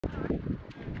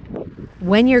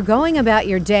When you're going about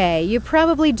your day, you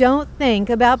probably don't think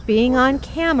about being on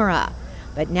camera.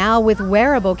 But now with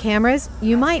wearable cameras,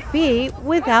 you might be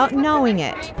without knowing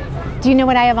it. Do you know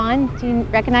what I have on? Do you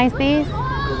recognize these?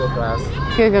 Google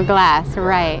Glass. Google Glass,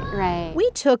 right. We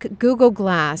took Google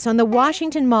Glass on the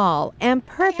Washington Mall and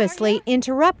purposely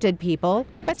interrupted people.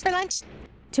 What's for lunch?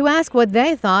 To ask what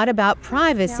they thought about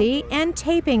privacy and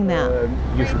taping them.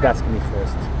 You should ask me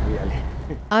first, really.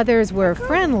 Others were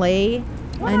friendly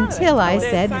until I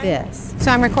said this.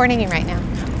 So I'm recording you right now.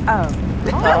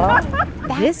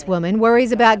 Oh. This woman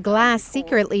worries about Glass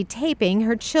secretly taping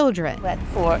her children. But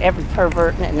for every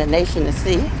pervert in the nation to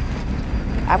see,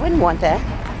 I wouldn't want that.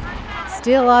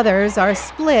 Still others are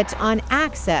split on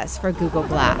access for Google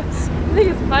Glass. I think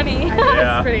it's funny.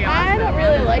 Yeah. It's pretty awesome. I don't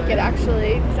really like it,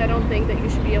 actually, because I don't think that you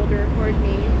should be able to record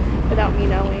me without me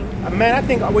knowing. Man, I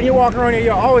think when you walk around here,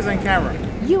 you're always on camera.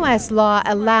 U.S. law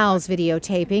allows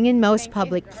videotaping in most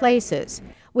public places.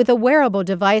 With a wearable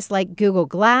device like Google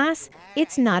Glass,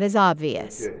 it's not as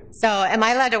obvious. So am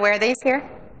I allowed to wear these here?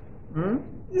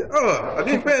 I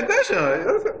didn't pay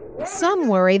attention. Some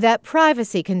worry that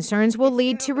privacy concerns will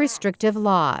lead to restrictive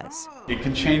laws. It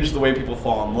can change the way people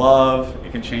fall in love.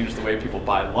 It can change the way people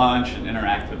buy lunch and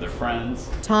interact with their friends.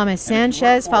 Thomas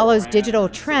Sanchez follows digital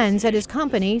trends at his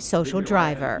company, Social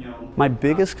Driver. My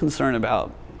biggest concern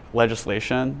about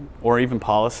legislation or even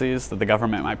policies that the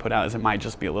government might put out is it might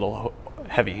just be a little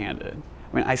heavy-handed.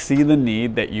 I mean, I see the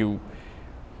need that you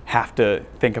have to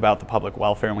think about the public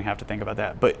welfare and we have to think about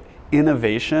that, but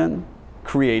innovation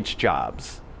creates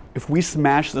jobs. If we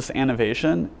smash this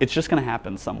innovation, it's just going to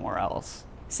happen somewhere else.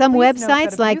 Some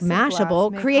websites like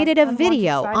Mashable created a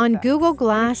video on Google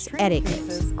Glass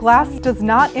etiquette. Glass does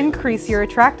not increase your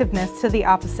attractiveness to the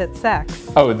opposite sex.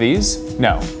 Oh, these?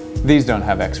 No, these don't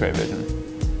have X-ray vision.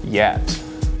 Yet.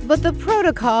 But the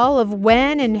protocol of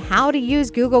when and how to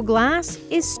use Google Glass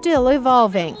is still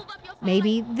evolving.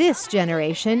 Maybe this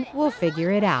generation will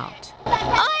figure it out.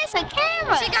 Oh, it's a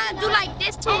camera. She gotta do like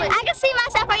this to it. I can see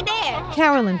myself right there.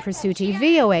 Carolyn Presutti,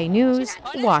 VOA News,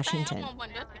 Washington.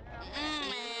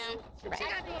 She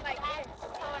gotta do like